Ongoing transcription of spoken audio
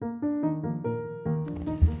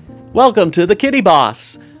Welcome to the Kitty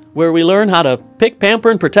Boss, where we learn how to pick, pamper,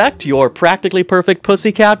 and protect your practically perfect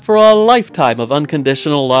pussycat for a lifetime of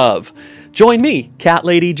unconditional love. Join me, Cat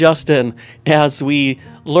Lady Justin, as we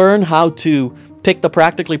learn how to pick the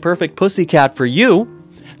practically perfect pussycat for you,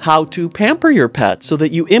 how to pamper your pet so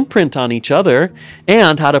that you imprint on each other,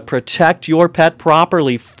 and how to protect your pet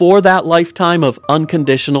properly for that lifetime of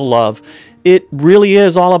unconditional love. It really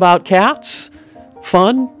is all about cats,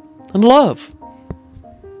 fun, and love.